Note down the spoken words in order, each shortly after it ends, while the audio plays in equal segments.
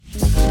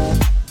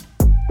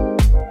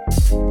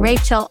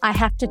Rachel, I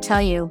have to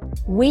tell you,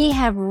 we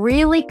have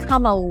really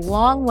come a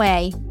long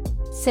way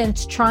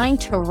since trying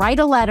to write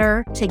a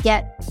letter to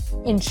get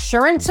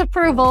insurance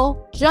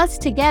approval just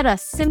to get a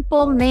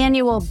simple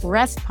manual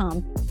breast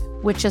pump,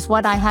 which is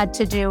what I had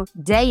to do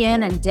day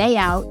in and day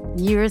out,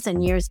 years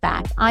and years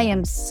back. I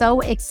am so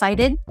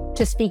excited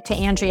to speak to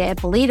Andrea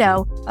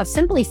Ippolito of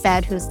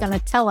SimpliFed, who's going to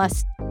tell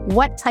us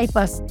what type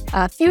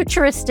of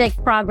futuristic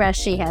progress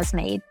she has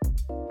made.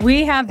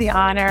 We have the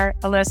honor,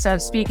 Alyssa,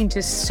 of speaking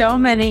to so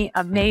many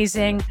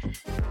amazing,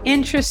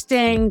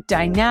 interesting,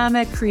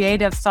 dynamic,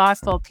 creative,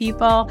 thoughtful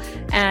people.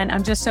 And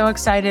I'm just so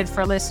excited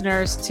for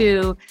listeners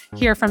to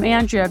hear from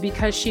Andrea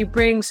because she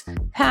brings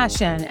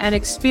passion and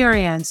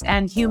experience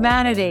and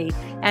humanity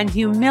and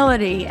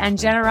humility and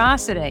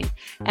generosity.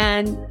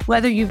 And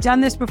whether you've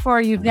done this before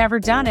or you've never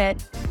done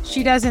it,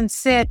 she doesn't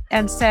sit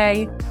and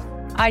say,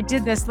 I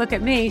did this, look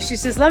at me. She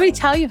says, let me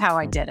tell you how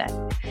I did it.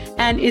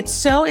 And it's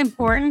so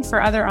important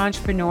for other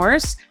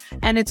entrepreneurs.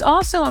 And it's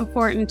also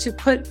important to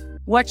put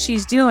what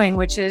she's doing,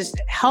 which is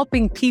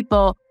helping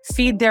people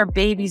feed their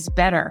babies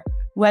better,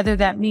 whether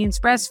that means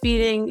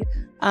breastfeeding,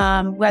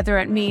 whether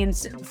it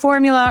means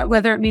formula,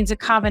 whether it means a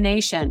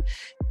combination.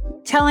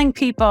 Telling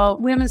people,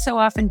 women so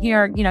often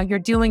hear, you're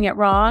doing it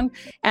wrong.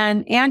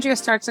 And Andrea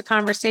starts a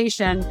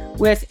conversation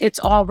with, it's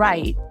all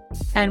right.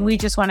 And we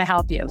just want to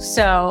help you.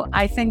 So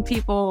I think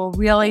people will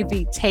really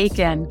be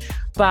taken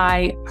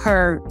by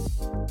her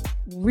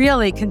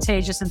really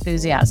contagious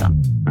enthusiasm.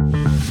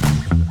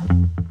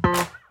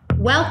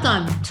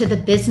 Welcome to the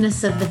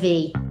Business of the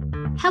V.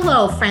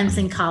 Hello, friends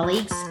and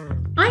colleagues.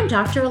 I'm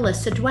Dr.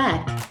 Alyssa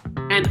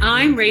Dweck. And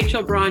I'm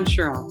Rachel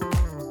Braun-Scherl.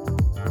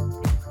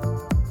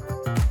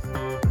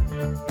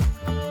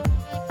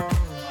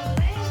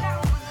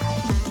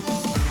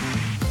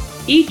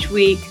 Each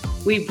week,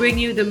 we bring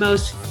you the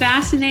most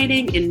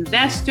fascinating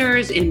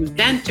investors,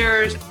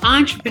 inventors,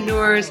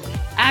 entrepreneurs,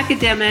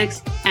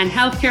 academics, and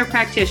healthcare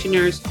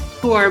practitioners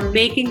who are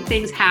making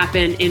things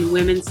happen in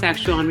women's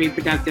sexual and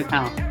reproductive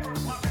health.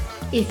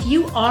 If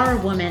you are a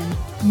woman,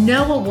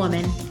 know a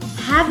woman,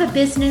 have a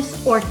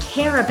business, or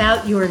care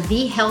about your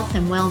V health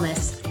and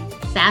wellness,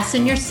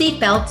 fasten your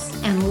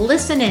seatbelts and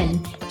listen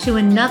in to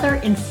another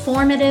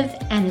informative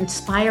and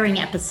inspiring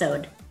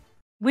episode.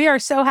 We are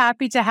so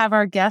happy to have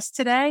our guest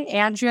today,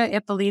 Andrea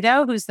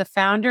Ippolito, who's the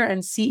founder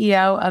and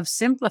CEO of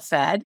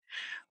SimpliFed,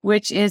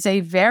 which is a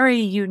very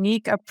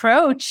unique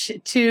approach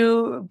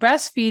to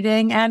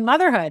breastfeeding and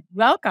motherhood.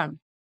 Welcome.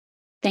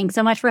 Thanks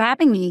so much for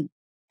having me.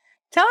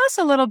 Tell us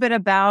a little bit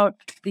about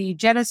the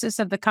genesis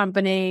of the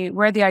company,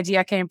 where the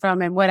idea came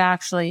from, and what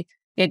actually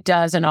it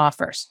does and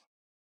offers.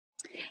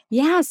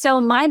 Yeah, so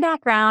my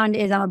background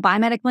is I'm a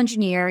biomedical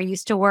engineer. I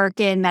used to work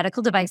in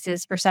medical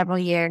devices for several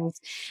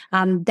years.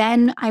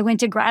 Then I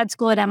went to grad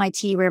school at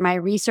MIT where my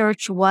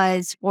research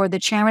was for the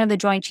chairman of the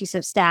Joint Chiefs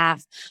of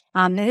Staff.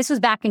 And this was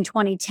back in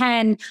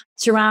 2010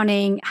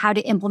 surrounding how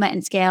to implement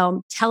and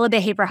scale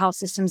telebehavioral health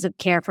systems of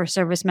care for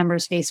service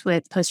members faced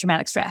with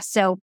post-traumatic stress.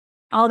 So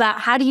all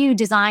about how do you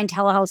design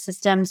telehealth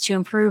systems to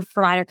improve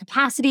provider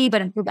capacity,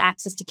 but improve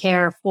access to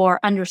care for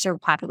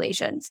underserved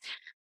populations.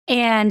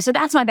 And so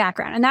that's my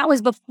background. And that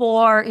was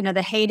before,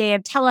 the heyday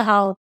of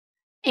telehealth.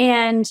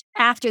 And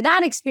after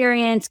that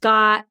experience,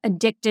 got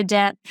addicted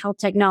to health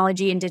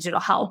technology and digital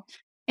health.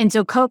 And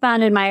so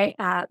co-founded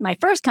my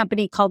first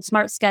company called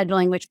Smart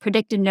Scheduling, which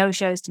predicted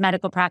no-shows to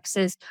medical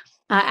practices.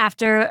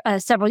 After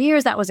several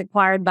years, that was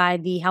acquired by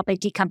the health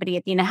IT company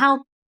Athena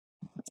Health.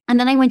 And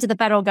then I went to the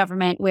federal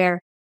government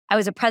where I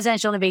was a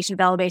presidential innovation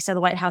fellow based at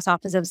the White House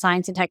Office of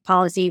Science and Tech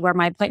Policy, where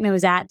my appointment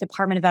was at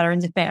Department of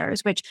Veterans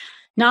Affairs, which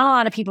not a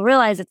lot of people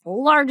realize it's the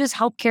largest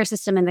healthcare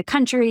system in the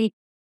country.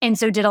 And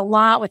so did a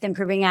lot with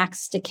improving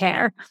access to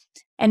care.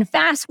 And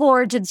fast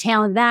forward to the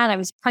tail end of that, I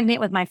was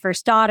pregnant with my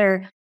first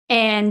daughter,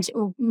 and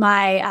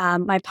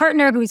my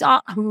partner, who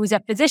was a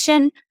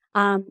physician,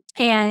 and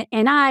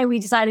we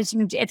decided to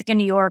move to Ithaca,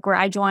 New York, where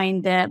I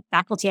joined the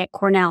faculty at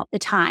Cornell at the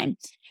time.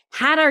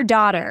 Had our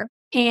daughter,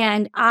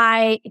 and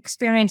I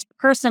experienced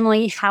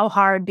personally how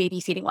hard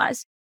babysitting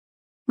was.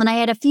 And I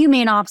had a few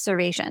main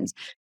observations.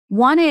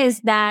 One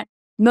is that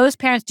most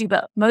parents do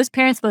both. Most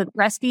parents both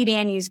breastfeed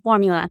and use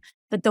formula,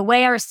 but the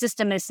way our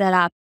system is set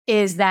up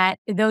is that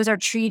those are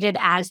treated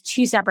as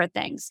two separate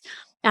things,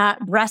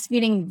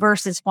 breastfeeding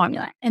versus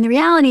formula. And the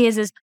reality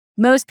is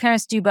most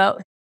parents do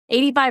both.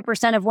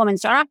 85% of women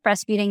start off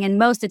breastfeeding and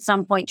most at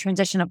some point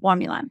transition to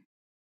formula.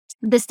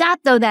 The stat,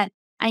 though, that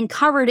I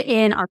uncovered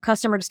in our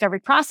customer discovery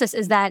process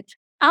is that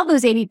of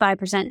those 85%,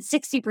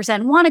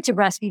 60% wanted to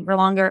breastfeed for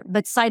longer,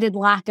 but cited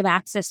lack of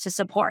access to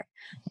support.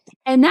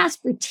 And that's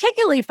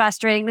particularly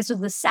frustrating. This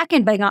was the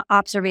second big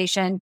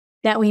observation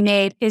that we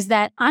made, is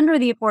that under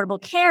the Affordable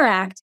Care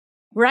Act,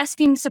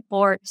 breastfeeding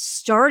support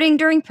starting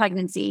during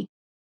pregnancy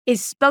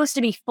is supposed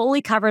to be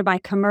fully covered by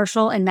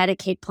commercial and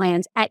Medicaid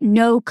plans at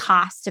no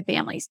cost to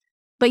families.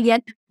 But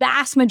yet,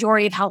 vast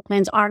majority of health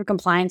plans are in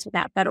compliance with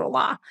that federal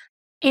law.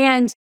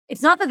 And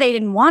it's not that they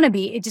didn't want to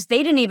be, it just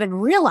they didn't even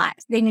realize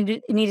they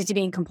needed to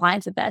be in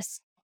compliance with this.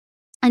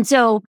 And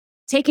so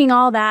taking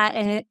all that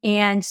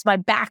and my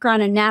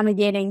background in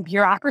navigating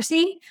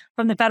bureaucracy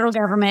from the federal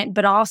government,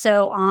 but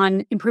also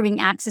on improving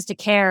access to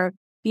care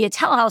via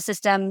telehealth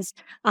systems,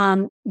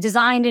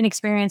 designed and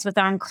experienced with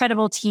our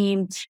incredible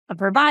team of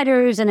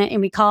providers,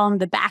 and we call them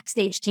the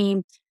backstage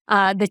team,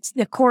 that's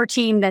the core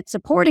team that's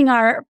supporting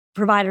our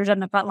providers on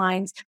the front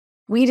lines.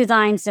 We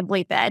designed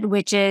SimplyFed,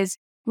 which is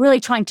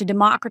really trying to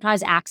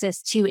democratize access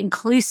to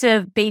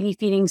inclusive baby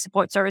feeding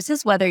support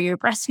services, whether you're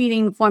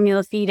breastfeeding,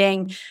 formula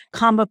feeding,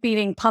 combo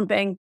feeding,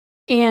 pumping.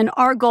 And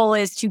our goal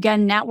is to get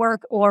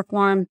network or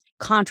form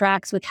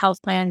contracts with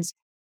health plans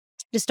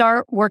to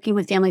start working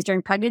with families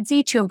during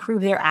pregnancy to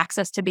improve their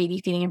access to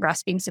baby feeding and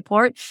breastfeeding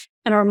support.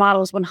 And our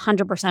model is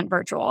 100%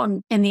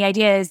 virtual. And the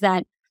idea is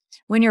that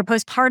when you're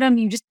postpartum,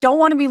 you just don't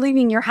want to be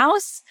leaving your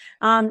house,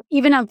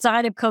 even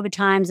outside of COVID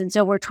times. And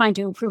so we're trying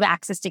to improve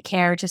access to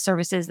care, to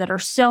services that are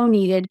so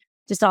needed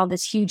to solve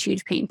this huge,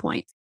 huge pain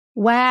point.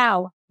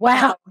 Wow.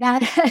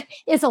 That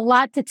is a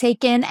lot to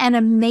take in and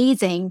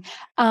amazing.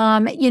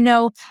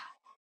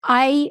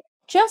 I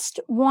just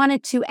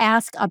wanted to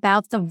ask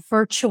about the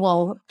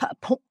virtual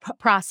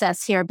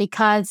process here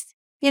because,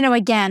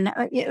 again,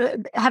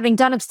 having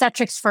done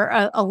obstetrics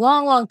for a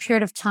long, long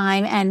period of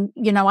time, and,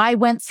 I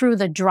went through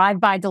the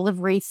drive-by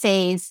delivery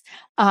phase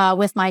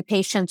with my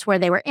patients where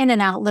they were in and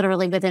out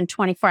literally within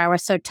 24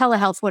 hours. So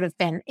telehealth would have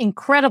been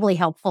incredibly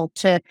helpful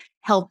to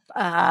help,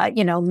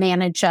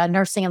 manage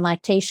nursing and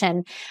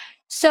lactation.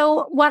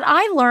 So what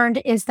I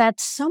learned is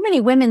that so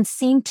many women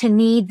seem to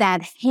need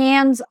that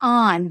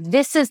hands-on.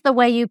 This is the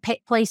way you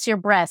place your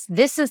breast.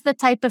 This is the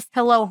type of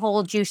pillow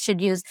hold you should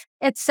use,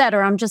 et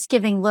cetera. I'm just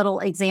giving little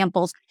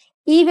examples,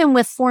 even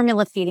with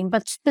formula feeding,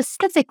 but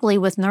specifically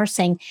with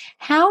nursing.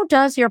 How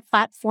does your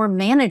platform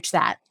manage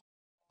that?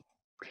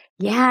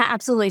 Yeah,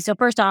 absolutely. So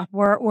first off,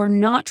 we're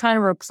not trying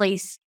to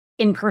replace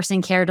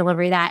in-person care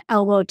delivery, that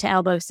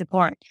elbow-to-elbow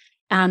support.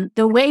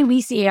 The way we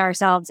see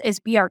ourselves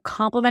is we are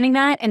complementing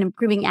that and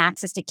improving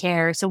access to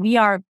care. So we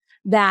are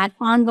that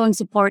ongoing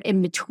support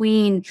in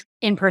between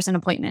in-person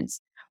appointments.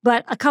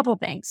 But a couple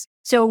things.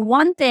 So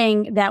one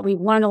thing that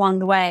we've learned along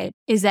the way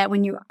is that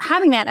when you're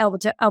having that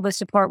elbow-to-elbow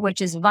support, which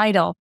is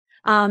vital,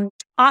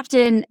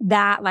 often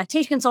that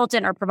lactation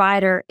consultant or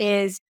provider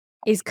is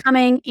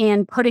coming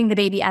and putting the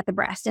baby at the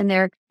breast. And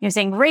they're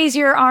saying, raise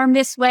your arm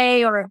this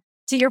way, or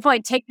to your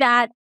point, take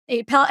that.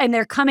 And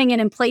they're coming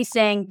in and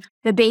placing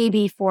the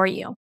baby for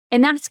you.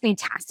 And that's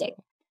fantastic.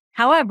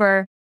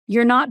 However,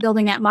 you're not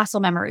building that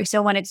muscle memory.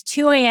 So when it's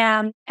 2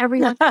 a.m.,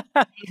 everyone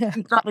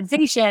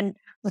compensation,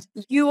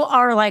 you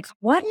are like,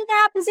 what did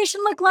that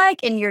position look like?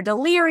 And you're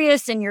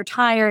delirious and you're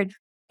tired.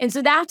 And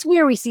so that's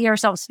where we see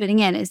ourselves fitting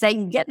in, is that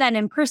you get that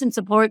in-person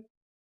support.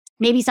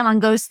 Maybe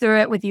someone goes through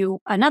it with you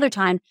another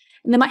time.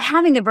 And then by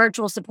having the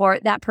virtual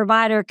support, that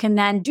provider can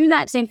then do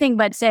that same thing,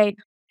 but say,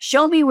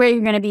 show me where you're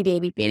going to be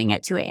baby feeding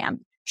at 2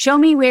 a.m. Show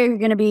me where you're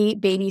going to be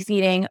baby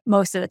feeding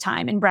most of the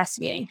time and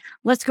breastfeeding.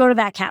 Let's go to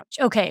that couch.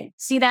 Okay,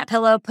 see that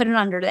pillow, put it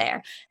under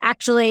there.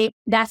 Actually,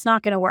 that's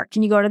not going to work.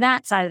 Can you go to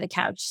that side of the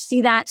couch?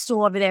 See that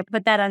stool over there,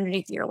 put that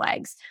underneath your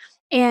legs.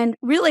 And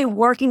really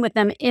working with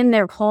them in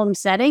their home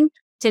setting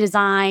to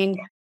design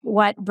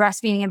what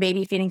breastfeeding and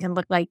baby feeding can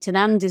look like to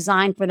them,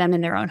 designed for them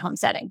in their own home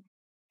setting.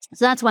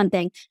 So that's one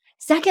thing.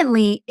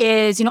 Secondly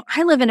is,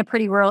 I live in a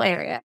pretty rural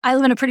area. I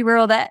live in a pretty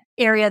rural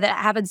area that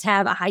happens to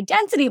have a high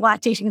density of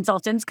lactation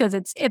consultants because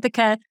it's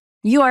Ithaca,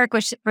 York,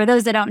 which for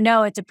those that don't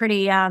know, it's a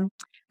pretty,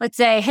 let's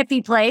say,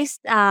 hippie place,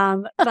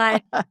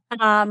 but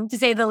to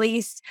say the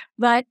least.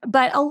 But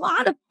a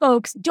lot of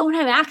folks don't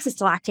have access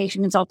to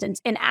lactation consultants.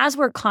 And as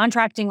we're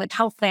contracting with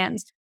health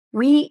plans,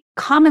 we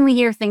commonly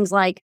hear things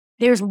like,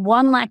 there's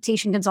one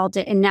lactation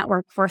consultant in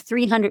network for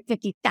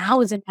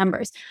 350,000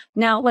 members.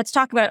 Now, let's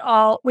talk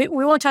about we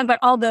won't talk about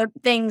all the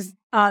things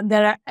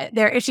that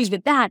there are issues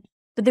with that.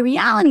 But the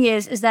reality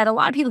is that a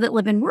lot of people that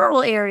live in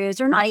rural areas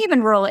or not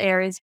even rural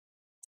areas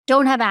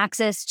don't have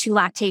access to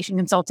lactation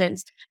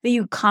consultants that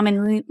you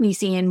commonly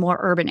see in more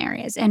urban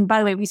areas. And by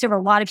the way, we serve a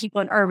lot of people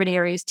in urban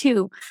areas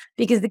too,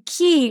 because the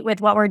key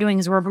with what we're doing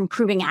is we're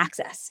improving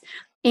access.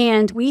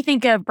 And we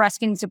think of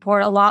breastfeeding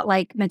support a lot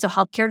like mental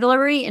health care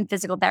delivery and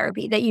physical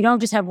therapy, that you don't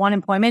just have one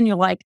appointment and you're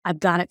like,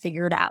 I've got it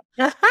figured out.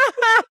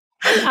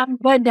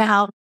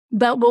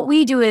 But what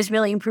we do is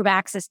really improve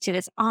access to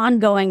this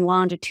ongoing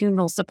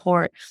longitudinal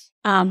support,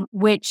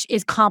 which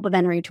is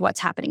complementary to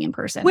what's happening in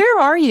person. Where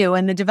are you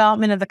in the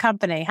development of the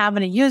company? How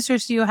many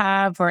users do you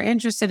have who are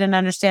interested in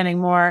understanding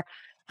more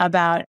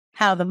about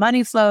how the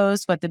money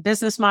flows, what the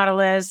business model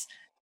is?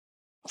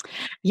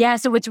 Yeah.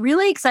 So what's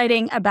really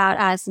exciting about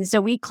us, and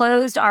so we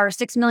closed our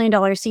 $6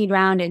 million seed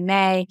round in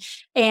May.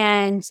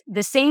 And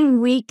the same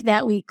week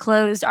that we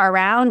closed our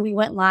round, we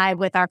went live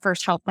with our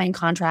first health plan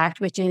contract,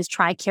 which is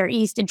TRICARE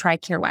East and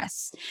TRICARE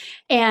West.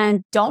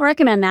 And don't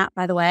recommend that,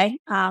 by the way,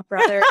 for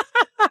other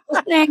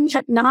things,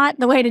 not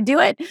the way to do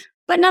it.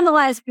 But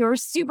nonetheless, we were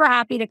super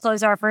happy to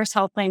close our first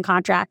health plan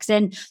contracts.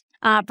 And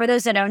for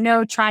those that don't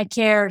know,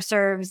 TRICARE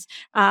serves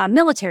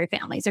military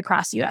families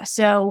across the U.S.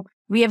 So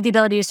we have the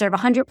ability to serve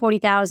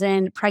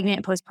 140,000 pregnant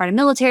and postpartum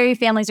military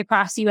families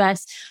across the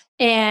U.S.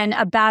 And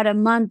about a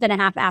month and a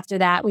half after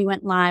that, we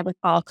went live with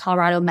all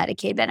Colorado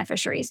Medicaid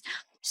beneficiaries.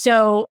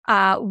 So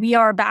we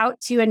are about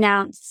to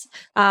announce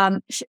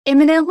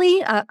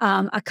imminently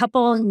a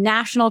couple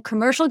national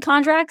commercial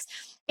contracts.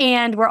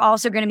 And we're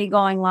also going to be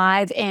going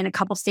live in a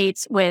couple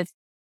states with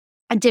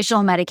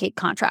additional Medicaid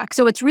contracts.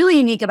 So what's really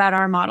unique about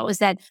our model is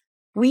that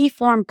we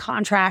form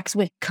contracts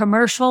with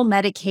commercial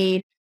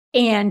Medicaid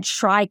and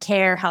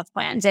TRICARE health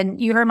plans.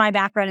 And you heard my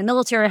background in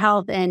military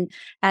health and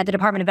at the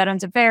Department of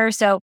Veterans Affairs.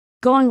 So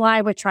going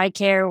live with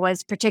TRICARE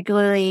was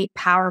particularly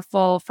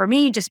powerful for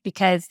me just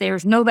because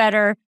there's no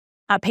better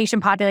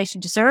patient population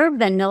to serve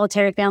than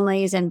military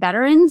families and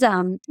veterans.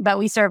 But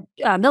we serve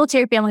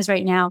military families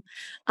right now,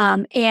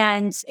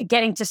 and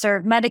getting to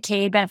serve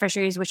Medicaid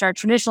beneficiaries, which are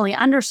traditionally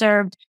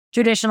underserved.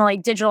 Traditionally,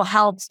 digital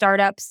health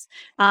startups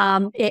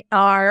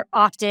are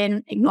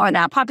often ignore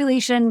that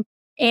population,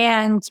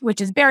 and which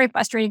is very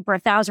frustrating for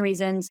 1,000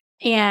 reasons.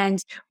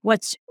 And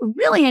what's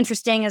really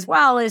interesting as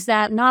well is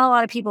that not a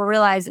lot of people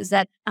realize is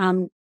that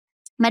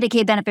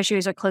Medicaid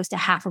beneficiaries are close to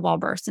half of all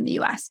births in the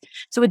U.S.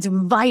 So it's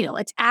vital.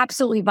 It's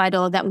absolutely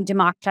vital that we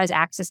democratize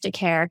access to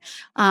care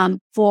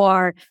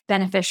for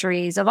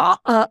beneficiaries of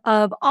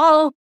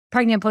all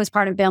pregnant and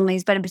postpartum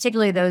families, but in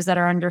particular those that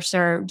are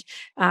underserved.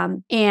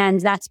 And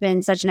that's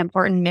been such an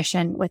important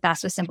mission with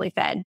us with Simply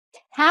Fed.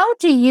 How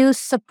do you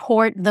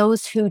support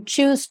those who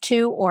choose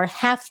to or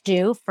have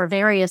to, for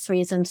various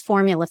reasons,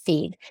 formula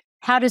feed?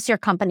 How does your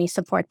company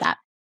support that?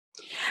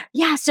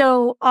 Yeah,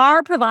 so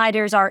our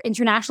providers are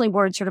internationally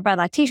board certified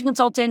lactation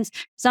consultants,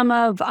 some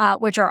of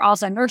which are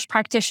also nurse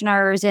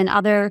practitioners and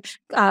other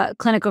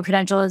clinical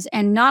credentials.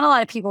 And not a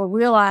lot of people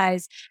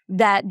realize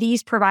that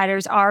these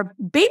providers are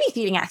baby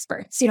feeding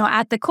experts,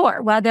 at the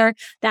core, whether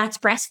that's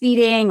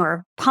breastfeeding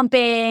or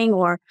pumping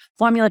or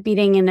formula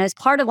feeding. And as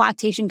part of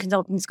lactation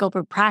consultant scope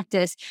of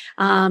practice,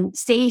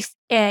 safe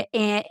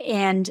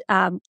and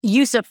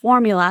use of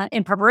formula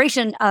and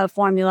preparation of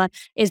formula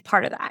is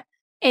part of that.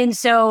 And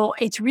so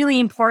it's really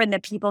important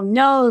that people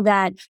know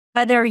that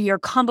whether you're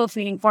combo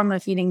feeding, formula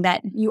feeding,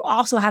 that you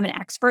also have an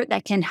expert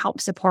that can help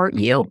support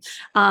you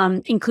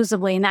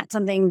inclusively. And that's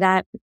something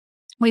that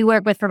we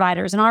work with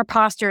providers. And our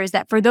posture is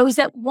that for those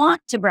that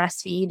want to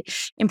breastfeed,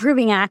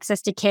 improving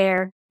access to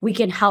care, we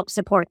can help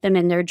support them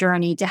in their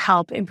journey to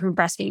help improve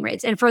breastfeeding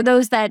rates. And for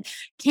those that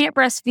can't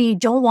breastfeed,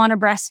 don't want to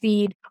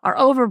breastfeed, are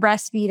over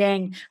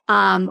breastfeeding,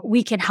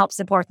 we can help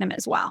support them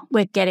as well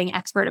with getting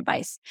expert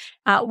advice.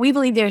 We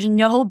believe there's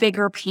no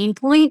bigger pain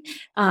point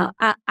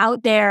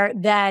out there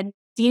than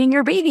feeding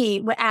your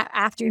baby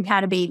after you've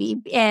had a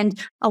baby.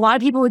 And a lot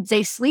of people would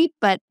say sleep,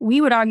 but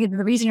we would argue that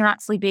the reason you're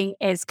not sleeping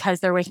is because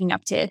they're waking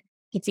up to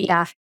feed.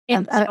 Yeah,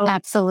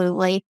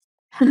 absolutely.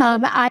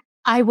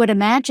 I would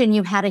imagine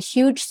you had a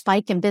huge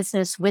spike in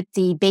business with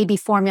the baby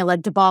formula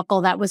debacle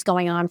that was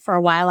going on for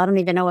a while. I don't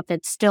even know if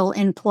it's still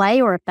in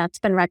play or if that's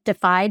been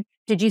rectified.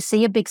 Did you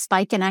see a big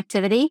spike in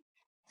activity?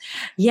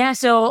 Yeah.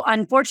 So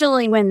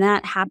unfortunately, when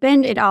that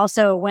happened, it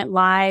also went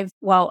live.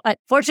 Well,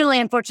 unfortunately,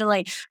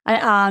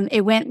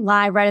 it went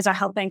live right as our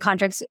health plan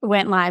contracts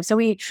went live. So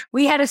we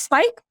had a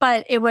spike,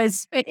 but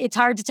it's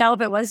hard to tell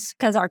if it was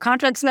because our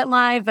contracts went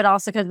live, but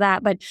also because of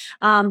that.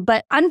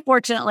 But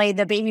unfortunately,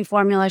 the baby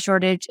formula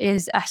shortage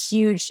is a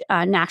huge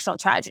national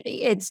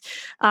tragedy. It's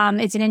an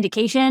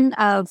indication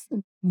of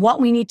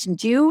what we need to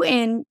do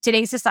in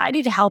today's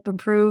society to help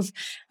improve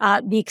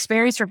the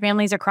experience for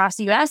families across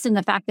the U.S. and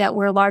the fact that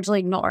we're largely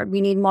ignored. We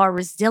need more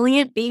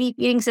resilient baby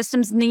feeding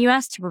systems in the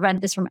U.S. to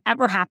prevent this from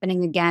ever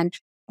happening again.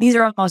 These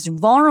are our most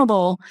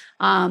vulnerable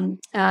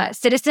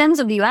citizens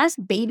of the U.S.,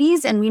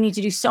 babies, and we need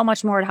to do so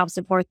much more to help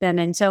support them.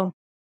 And so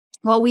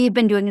what we've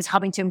been doing is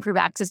helping to improve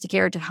access to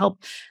care to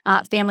help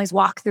families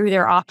walk through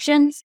their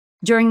options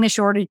during the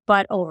shortage,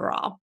 but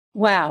overall.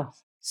 Wow.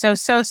 So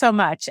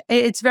much.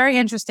 It's very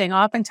interesting.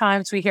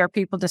 Oftentimes we hear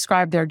people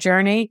describe their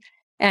journey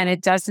and it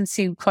doesn't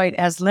seem quite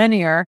as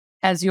linear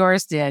as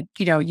yours did.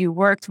 You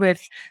worked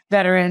with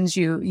veterans,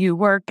 you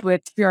worked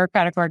with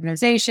bureaucratic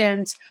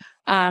organizations.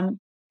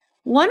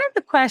 One of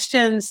the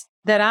questions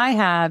that I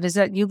have is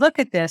that you look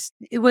at this,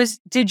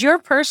 did your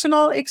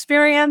personal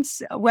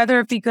experience, whether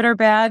it be good or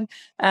bad,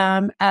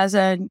 as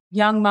a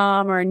young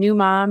mom or a new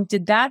mom,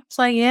 did that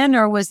play in,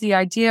 or was the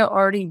idea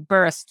already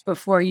birthed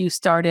before you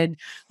started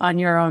on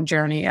your own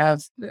journey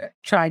of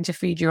trying to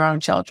feed your own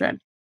children?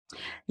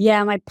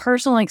 Yeah, my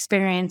personal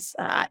experience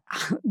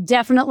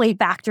definitely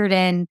factored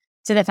in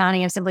to the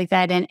founding of Simply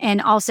Fed.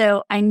 And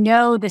also, I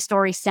know the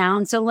story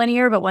sounds so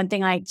linear, but one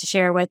thing I like to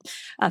share with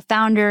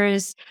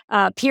founders,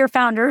 peer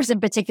founders in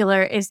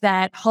particular, is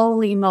that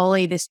holy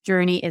moly, this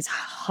journey is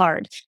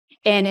hard.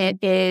 And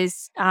it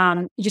is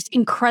just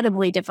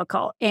incredibly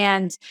difficult.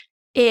 And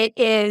it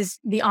is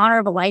the honor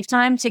of a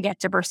lifetime to get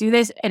to pursue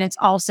this. And it's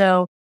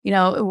also,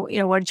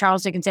 what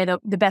Charles Dickens say,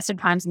 the best of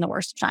times and the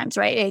worst of times,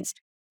 right? It's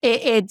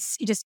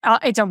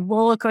a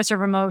roller coaster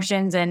of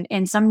emotions,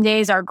 and some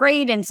days are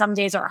great and some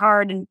days are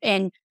hard,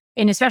 and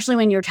especially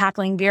when you're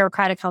tackling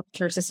bureaucratic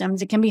healthcare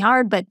systems, it can be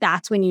hard. But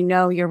that's when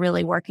you're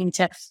really working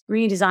to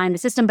redesign the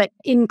system, but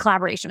in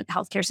collaboration with the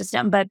healthcare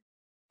system. But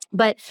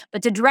But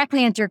to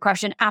directly answer your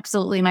question,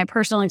 absolutely. My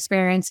personal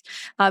experience,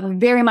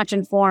 very much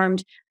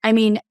informed. I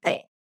mean,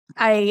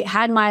 I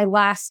had my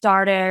last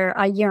starter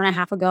a year and a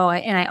half ago,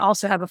 and I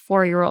also have a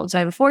 4-year-old. So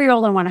I have a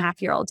 4-year-old and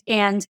 1.5-year-old.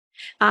 And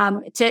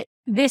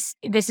this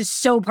is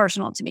so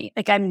personal to me.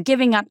 Like, I'm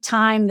giving up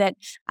time that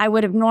I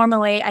would have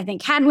normally, I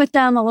think, had with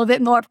them, a little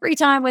bit more free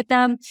time with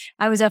them.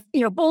 I was a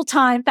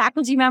full-time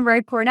faculty member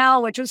at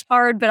Cornell, which was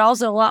hard, but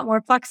also a lot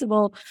more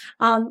flexible.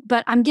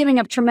 But I'm giving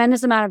up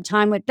tremendous amount of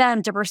time with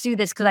them to pursue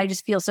this because I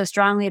just feel so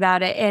strongly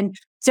about it. And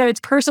so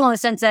it's personal in the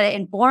sense that it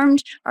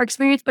informed our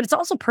experience, but it's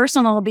also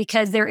personal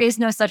because there is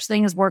no such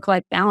thing as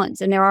work-life balance,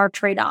 and there are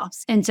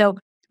trade-offs. And so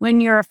when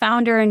you're a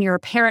founder and you're a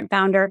parent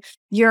founder,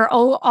 you're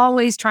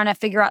always trying to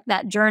figure out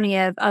that journey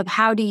of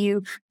how do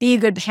you be a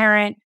good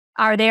parent,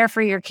 are there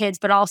for your kids,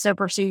 but also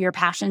pursue your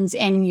passions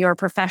and your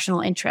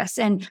professional interests.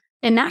 And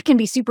that can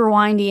be super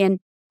windy. And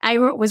I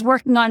was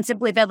working on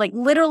Simply Fed, like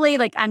literally,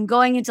 like I'm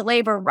going into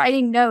labor,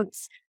 writing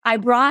notes. I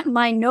brought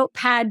my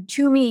notepad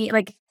to me,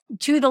 like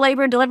to the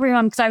labor and delivery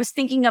room, because I was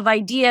thinking of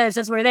ideas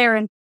as we're there.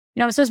 And,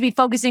 I'm supposed to be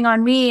focusing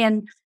on me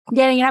and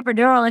getting an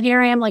epidural, and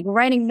here I am like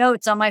writing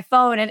notes on my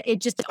phone, and it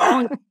just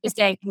all is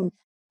taking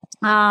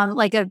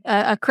like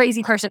a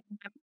crazy person.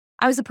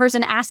 I was the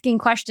person asking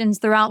questions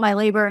throughout my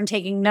labor and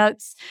taking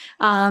notes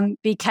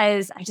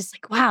because I just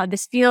like, wow,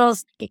 this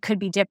feels like it could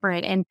be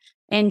different,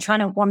 and trying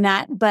to form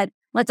that. But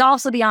let's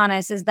also be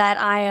honest, is that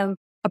I am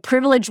a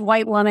privileged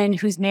white woman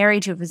who's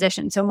married to a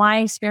physician. So my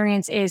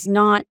experience is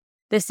not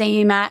the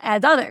same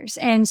as others.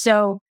 And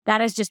so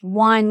that is just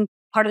one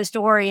part of the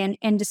story.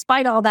 And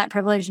despite all that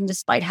privilege and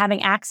despite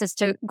having access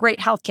to great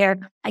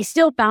healthcare, I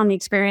still found the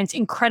experience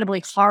incredibly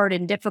hard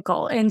and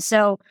difficult. And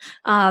so,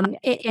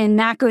 and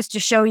that goes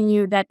to showing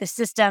you that the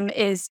system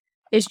is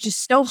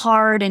just so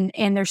hard,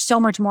 and there's so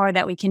much more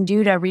that we can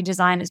do to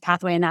redesign this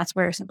pathway. And that's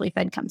where Simply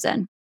Fed comes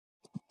in.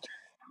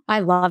 I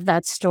love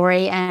that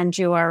story and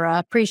your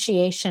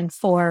appreciation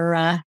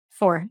for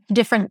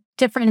different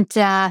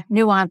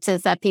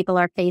nuances that people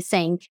are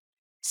facing.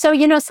 So,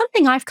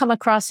 something I've come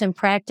across in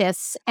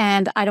practice,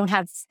 and I don't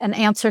have an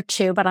answer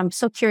to, but I'm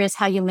so curious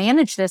how you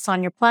manage this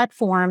on your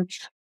platform,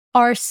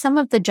 are some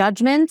of the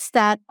judgments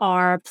that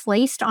are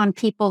placed on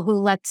people who,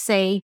 let's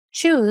say,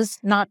 choose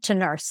not to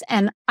nurse.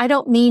 And I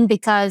don't mean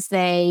because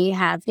they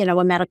have,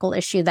 a medical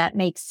issue that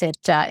makes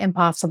it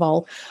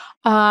impossible.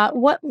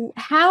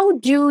 How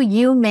do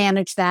you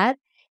manage that?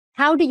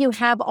 How do you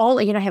have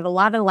have a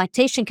lot of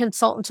lactation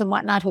consultants and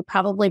whatnot who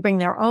probably bring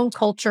their own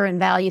culture and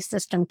value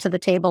system to the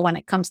table when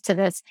it comes to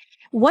this.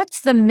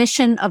 What's the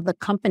mission of the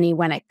company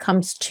when it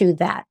comes to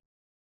that?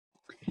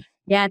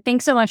 Yeah,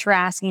 thanks so much for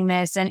asking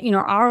this. And,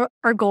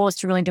 our goal is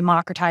to really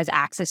democratize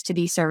access to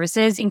these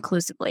services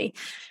inclusively.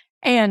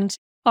 And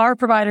our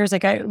providers,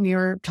 we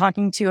were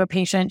talking to a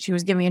patient, she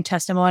was giving a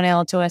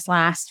testimonial to us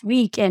last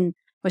week, and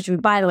which,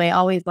 by the way,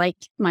 always like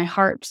my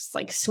heart just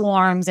like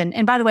swarms.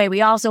 And by the way,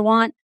 we also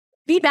want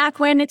feedback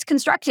when it's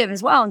constructive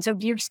as well. And so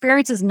if your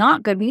experience is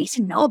not good, we need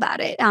to know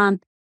about it. And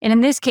in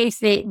this case,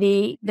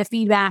 the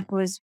feedback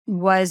was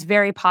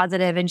very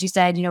positive. And she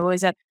said, it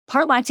was a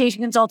part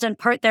lactation consultant,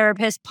 part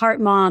therapist,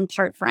 part mom,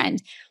 part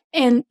friend.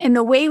 And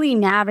the way we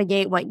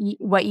navigate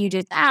what you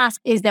just asked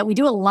is that we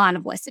do a lot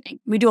of listening.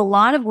 We do a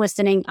lot of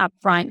listening up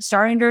front,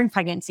 starting during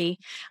pregnancy,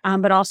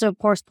 but also, of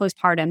course,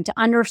 postpartum, to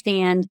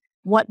understand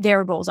what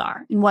their goals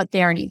are and what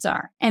their needs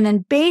are. And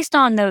then based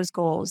on those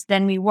goals,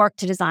 then we work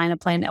to design a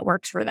plan that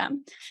works for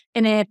them.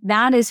 And if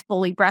that is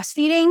fully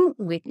breastfeeding,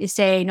 we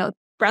say,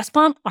 breast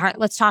pump. All right,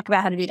 let's talk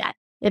about how to do that.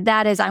 If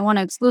that is, I want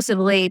to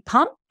exclusively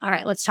pump. All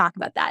right, let's talk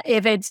about that.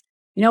 If it's,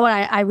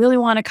 I really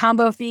want a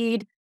combo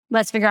feed,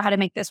 let's figure out how to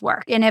make this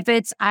work. And if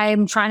it's,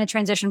 I'm trying to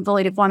transition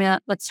fully to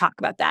formula, let's talk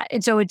about that.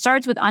 And so it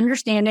starts with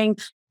understanding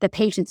the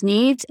patient's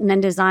needs and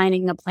then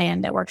designing a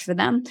plan that works for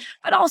them,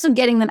 but also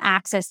getting them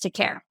access to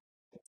care.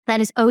 That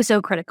is oh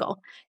so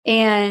critical.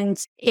 And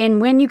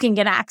when you can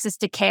get access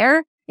to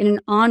care in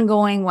an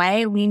ongoing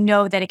way, we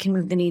know that it can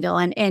move the needle.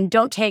 And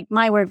don't take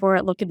my word for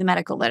it, look at the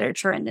medical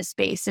literature in this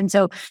space. And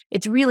so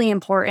it's really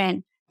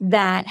important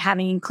that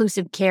having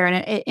inclusive care,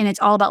 and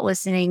it's all about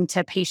listening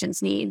to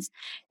patients' needs.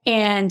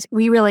 And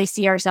we really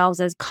see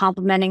ourselves as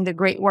complementing the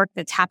great work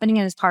that's happening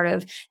as part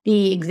of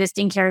the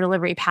existing care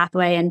delivery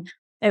pathway. And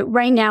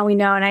right now we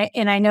know,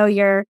 and I know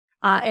you're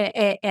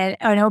an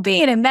OB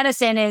and in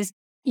medicine is,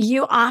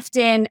 you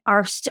often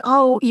are,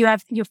 you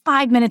have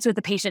 5 minutes with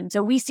the patient.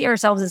 So we see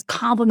ourselves as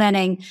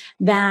complementing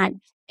that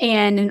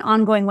in an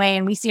ongoing way.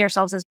 And we see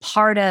ourselves as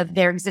part of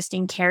their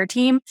existing care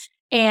team.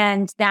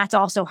 And that's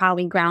also how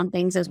we ground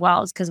things as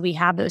well, is because we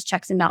have those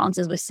checks and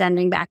balances with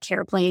sending back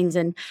care planes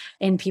and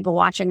people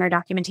watching our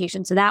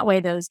documentation. So that way,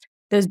 those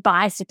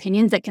biased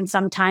opinions that can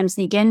sometimes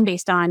sneak in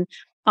based on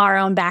our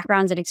own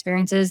backgrounds and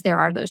experiences, there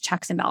are those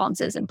checks and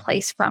balances in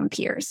place from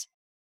peers.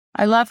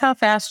 I love how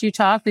fast you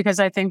talk because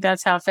I think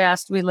that's how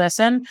fast we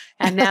listen.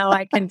 And now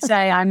I can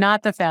say I'm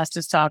not the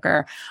fastest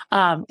talker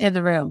in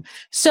the room.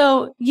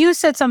 So you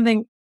said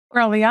something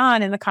early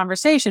on in the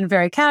conversation,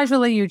 very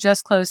casually. You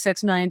just closed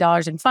 $6 million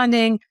in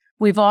funding,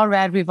 we've all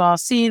read, we've all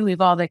seen,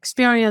 we've all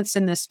experienced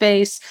in this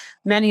space,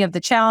 many of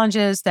the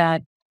challenges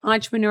that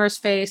entrepreneurs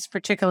face,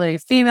 particularly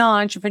female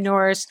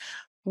entrepreneurs.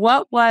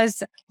 What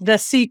was the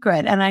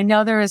secret? And I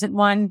know there isn't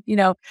one,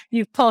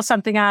 you pull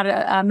something out of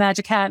a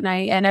magic hat,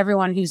 and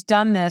everyone who's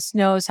done this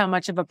knows how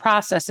much of a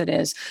process it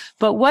is.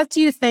 But what do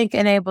you think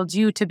enabled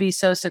you to be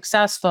so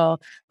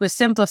successful with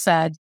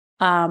SimpliSaid,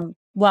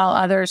 while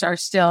others are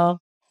still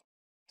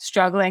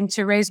struggling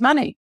to raise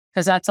money?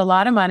 Because that's a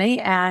lot of money.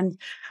 And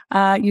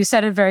you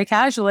said it very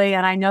casually,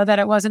 and I know that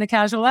it wasn't a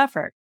casual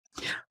effort.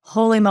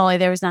 Holy moly,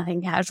 there was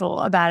nothing casual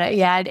about it.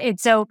 Yeah.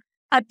 So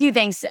a few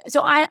things.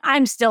 So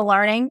I'm still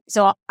learning.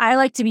 So I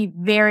like to be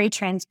very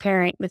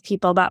transparent with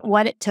people about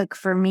what it took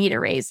for me to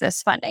raise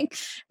this funding,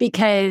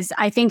 because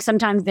I think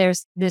sometimes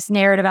there's this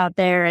narrative out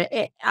there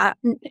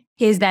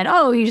is that,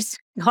 oh, you just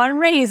go and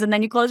raise and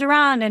then you close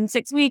around in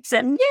 6 weeks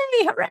and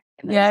yay, hooray.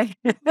 Yeah.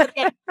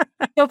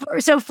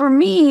 So for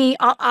me,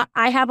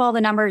 I have all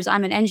the numbers.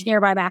 I'm an engineer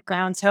by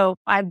background. So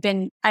I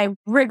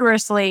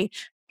rigorously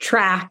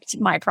tracked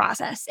my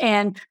process,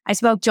 and I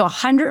spoke to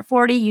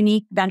 140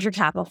 unique venture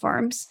capital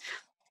firms.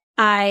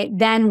 I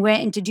then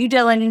went into due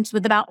diligence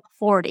with about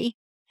 40,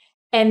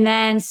 and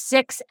then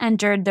 6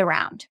 entered the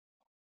round.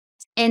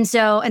 And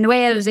the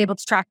way I was able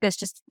to track this,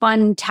 just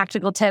fun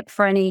tactical tip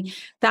for any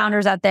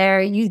founders out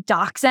there, use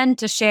DocSend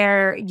to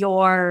share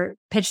your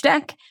pitch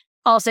deck.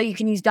 Also, you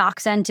can use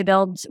DocSend to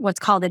build what's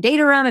called a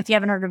data room. If you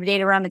haven't heard of a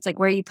data room, it's like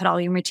where you put all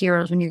your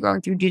materials when you're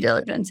going through due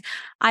diligence.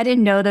 I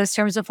didn't know those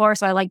terms before,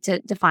 so I like to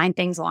define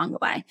things along the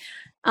way.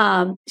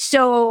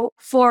 So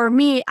for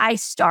me, I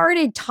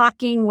started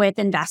talking with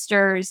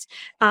investors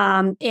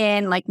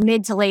in like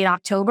mid to late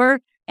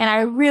October, and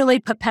I really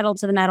put pedal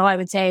to the metal, I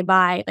would say,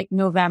 by like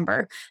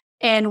November.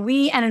 And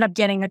we ended up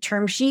getting a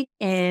term sheet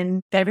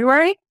in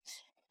February.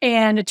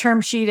 And a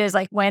term sheet is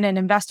like when an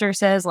investor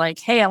says like,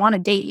 hey, I want to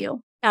date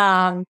you.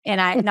 And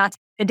not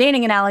a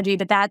dating analogy,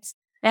 but it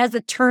has the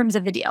terms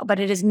of the deal,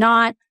 but it is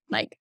not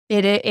like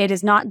it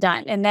is not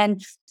done. And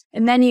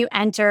then you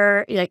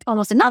enter like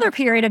almost another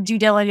period of due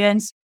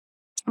diligence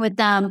with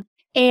them.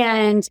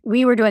 And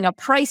we were doing a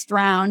priced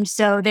round.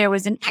 So there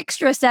was an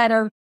extra set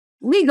of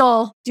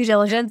legal due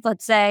diligence,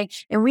 let's say,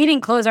 and we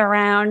didn't close our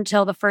round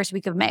till the first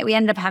week of May. We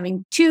ended up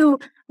having 2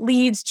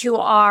 leads to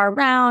our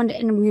round,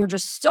 and we were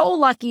just so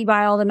lucky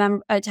by all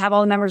the to have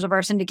all the members of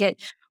our syndicate.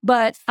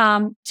 But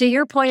to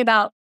your point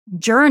about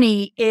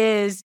journey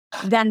is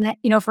then,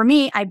 for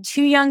me, I have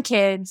 2 young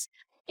kids,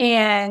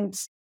 and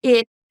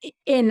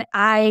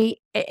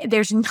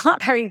there's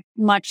not very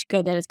much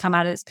good that has come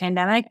out of this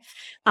pandemic.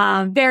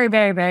 Very,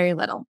 very, very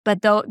little.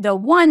 But the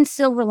one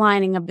silver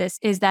lining of this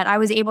is that I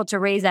was able to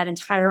raise that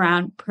entire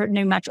round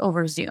pretty much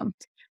over Zoom,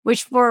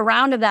 which for a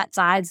round of that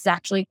size is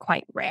actually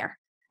quite rare.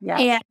 Yeah.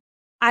 And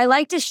I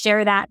like to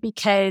share that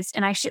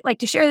and I should like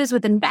to share this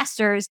with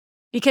investors,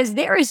 because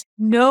there is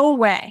no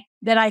way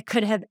that I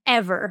could have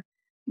ever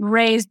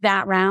raised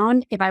that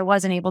round if I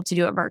wasn't able to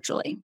do it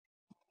virtually.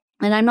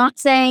 And I'm not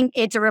saying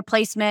it's a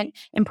replacement.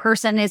 In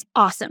person is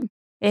awesome.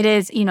 It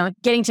is,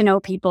 getting to know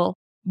people,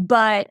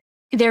 but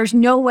there's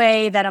no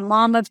way that a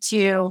mom of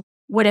 2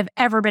 would have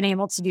ever been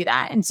able to do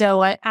that. And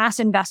so I ask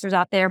investors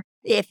out there,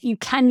 if you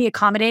can be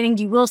accommodating,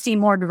 you will see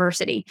more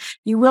diversity.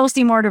 You will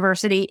see more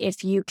diversity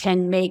if you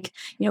can make,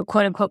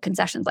 quote unquote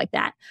concessions like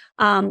that.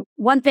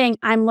 One thing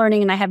I'm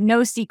learning, and I have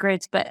no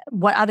secrets, but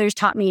what others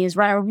taught me is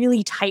run a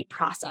really tight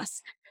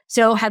process.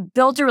 So have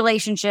built a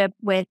relationship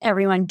with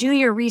everyone, do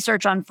your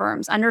research on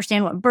firms,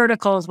 understand what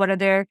verticals, what are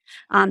their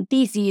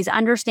theses,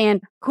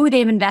 understand who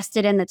they've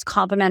invested in that's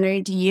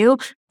complementary to you,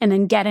 and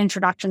then get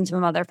introductions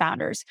from other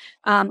founders.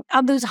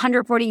 Of those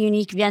 140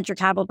 unique venture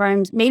capital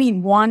firms, maybe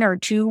 1 or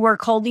 2 were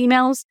cold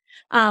emails,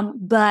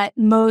 but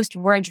most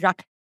were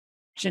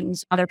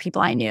introductions, other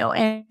people I knew.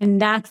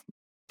 And that's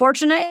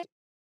fortunate.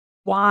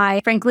 Why,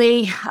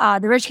 frankly,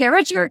 the rich get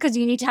richer because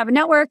you need to have a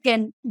network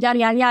and yada,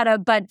 yada, yada.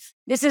 But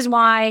this is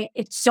why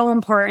it's so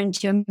important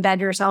to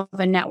embed yourself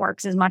in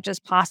networks as much as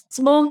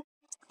possible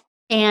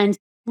and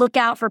look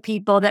out for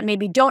people that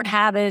maybe don't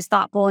have as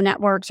thoughtful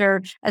networks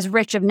or as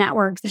rich of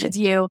networks as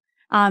you,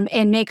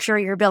 and make sure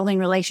you're building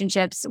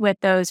relationships with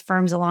those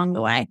firms along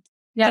the way.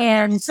 Yeah,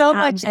 and so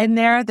much in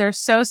there. There's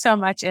so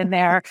much in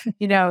there.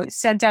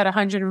 Sent out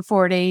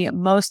 140.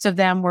 Most of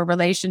them were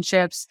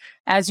relationships,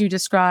 as you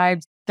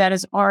described. That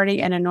is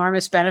already an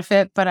enormous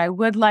benefit. But I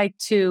would like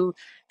to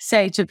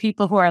say to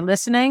people who are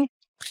listening,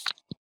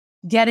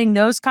 getting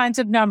those kinds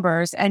of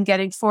numbers and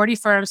getting 40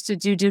 firms to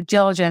do due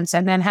diligence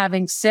and then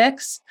having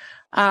 6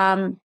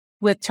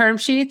 with term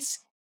sheets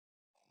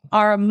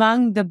are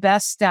among the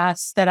best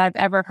stats that I've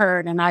ever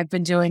heard. And I've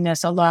been doing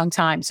this a long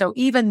time. So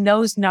even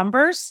those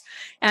numbers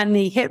and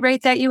the hit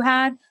rate that you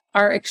had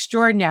are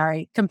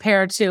extraordinary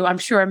compared to, I'm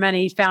sure,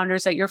 many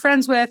founders that you're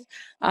friends with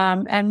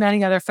and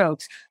many other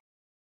folks.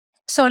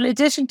 So in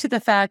addition to the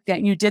fact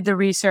that you did the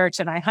research,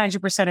 and I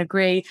 100%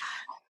 agree,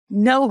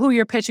 know who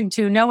you're pitching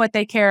to, know what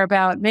they care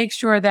about, make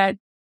sure that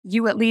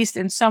you at least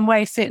in some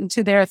way fit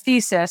into their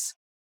thesis.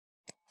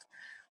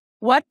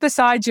 What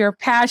besides your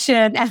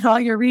passion and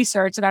all your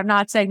research, and I'm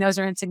not saying those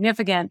are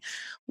insignificant,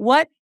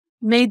 what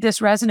made this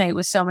resonate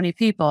with so many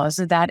people? Is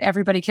it that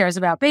everybody cares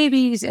about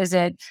babies? Is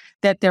it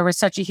that there was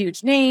such a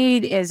huge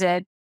need? Is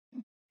it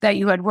that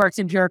you had worked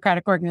in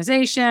bureaucratic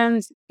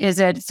organizations? Is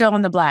it fill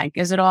in the blank?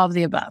 Is it all of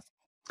the above?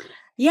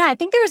 Yeah, I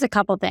think there was a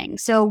couple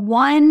things. So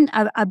one,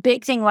 a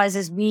big thing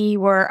is we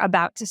were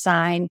about to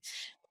sign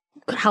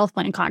health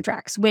plan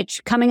contracts,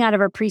 which coming out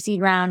of our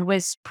pre-seed round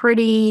was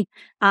pretty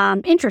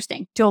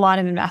interesting to a lot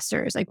of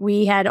investors. Like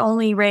we had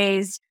only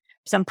raised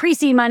some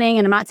pre-seed money,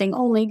 and I'm not saying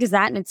only because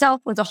that in itself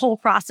was a whole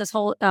process.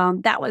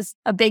 That was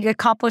a big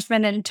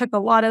accomplishment, and it took a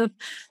lot of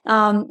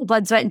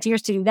blood, sweat, and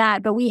tears to do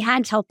that. But we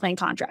had health plan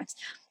contracts.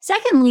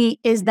 Secondly,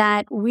 is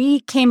that we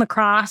came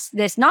across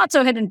this not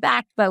so hidden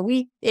fact, but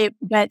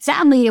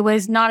sadly it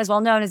was not as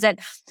well known, is that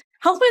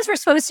health plans were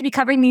supposed to be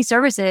covering these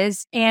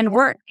services and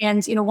work.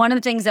 And, one of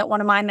the things that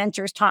one of my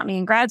mentors taught me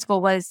in grad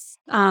school was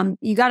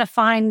you got to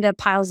find the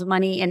piles of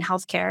money in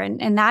healthcare.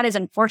 And that is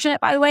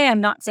unfortunate, by the way. I'm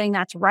not saying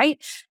that's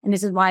right. And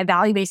this is why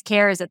value-based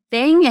care is a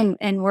thing.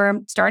 And we're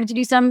starting to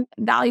do some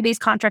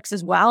value-based contracts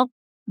as well.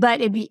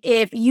 But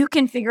if you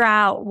can figure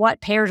out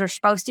what payers are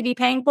supposed to be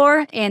paying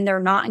for and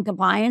they're not in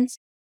compliance,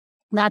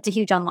 that's a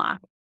huge unlock.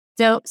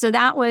 So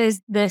that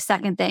was the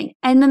second thing.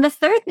 And then the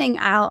third thing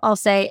I'll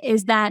say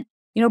is that,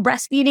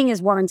 breastfeeding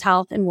is women's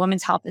health and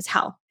women's health is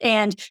health.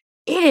 And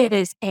it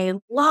is a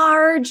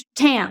large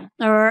TAM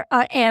or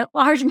a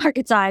large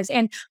market size.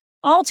 And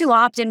all too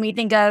often we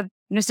think of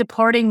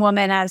supporting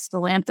women as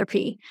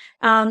philanthropy.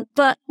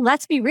 But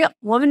let's be real.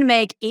 Women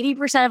make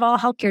 80% of all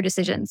healthcare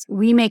decisions.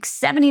 We make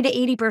 70 to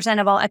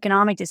 80% of all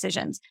economic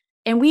decisions.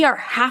 And we are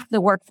half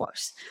the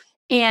workforce.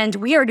 And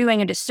we are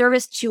doing a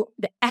disservice to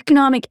the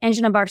economic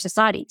engine of our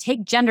society.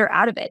 Take gender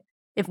out of it.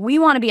 If we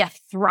want to be a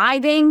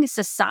thriving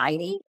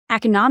society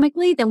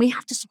economically, then we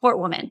have to support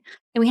women.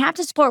 And we have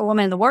to support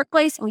women in the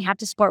workplace, and we have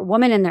to support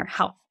women in their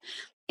health.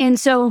 And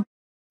so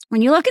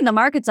when you look at the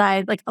market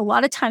side, like a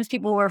lot of times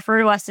people refer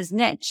to us as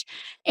niche.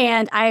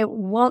 And I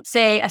won't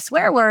say a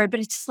swear word, but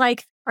it's just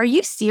like, are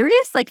you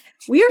serious? Like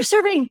we are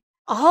serving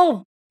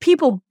all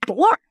people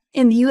born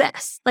in the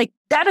US. Like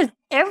that is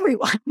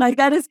everyone. Like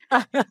that is,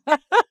 and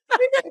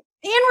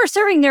we're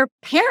serving their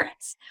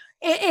parents.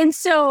 And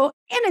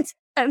it's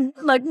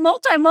like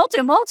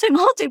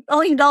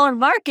multi-billion dollar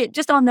market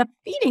just on the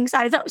feeding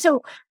side.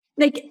 So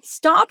like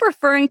stop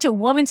referring to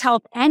women's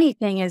health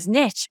anything as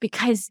niche,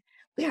 because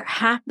we are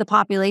half the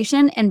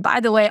population. And by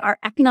the way, our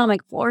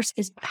economic force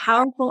is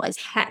powerful as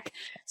heck.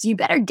 So you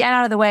better get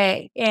out of the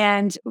way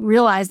and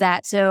realize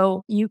that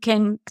so you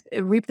can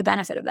reap the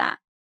benefit of that.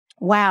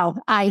 Wow.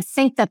 I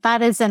think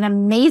that is an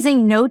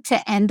amazing note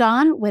to end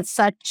on with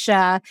such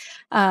a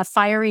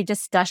fiery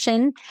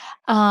discussion.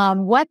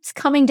 What's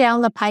coming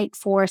down the pike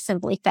for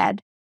Simply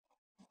Fed?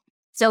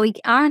 So we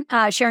aren't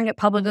sharing it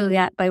publicly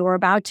yet, but we're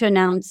about to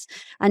announce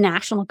a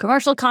national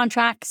commercial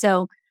contract.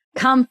 So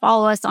come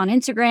follow us on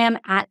Instagram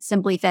at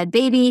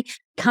SimplyFedBaby.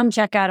 Come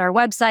check out our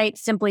website,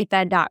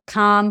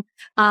 simplyfed.com.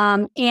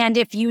 And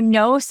if you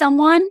know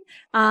someone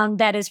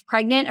that is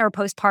pregnant or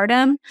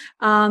postpartum,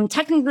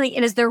 technically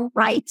it is their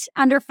right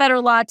under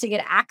federal law to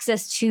get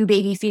access to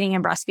baby feeding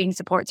and breastfeeding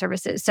support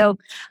services. So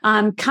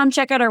come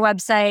check out our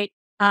website,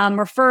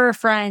 refer a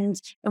friend,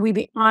 and we'd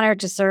be honored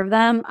to serve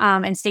them.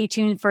 And stay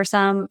tuned for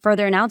some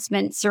further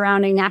announcements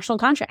surrounding national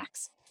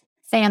contracts.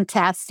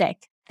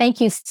 Fantastic. Thank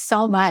you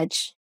so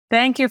much.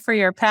 Thank you for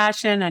your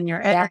passion and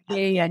your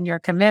energy and your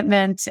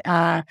commitment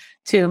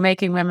to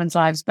making women's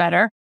lives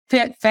better,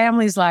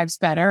 families' lives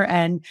better,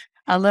 and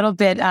a little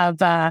bit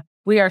of,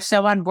 we are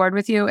so on board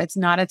with you. It's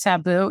not a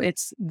taboo.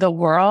 It's the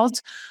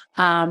world.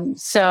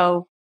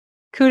 So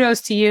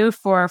kudos to you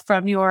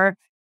from your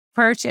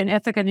perch in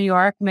Ithaca, New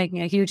York,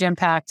 making a huge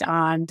impact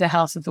on the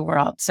health of the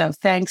world. So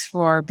thanks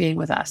for being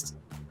with us.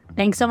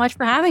 Thanks so much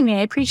for having me.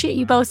 I appreciate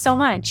you both so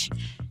much.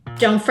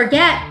 Don't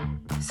forget,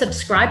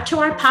 subscribe to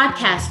our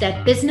podcast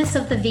at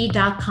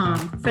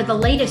businessofthev.com for the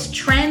latest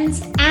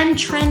trends and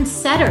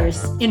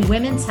trendsetters in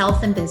women's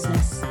health and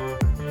business.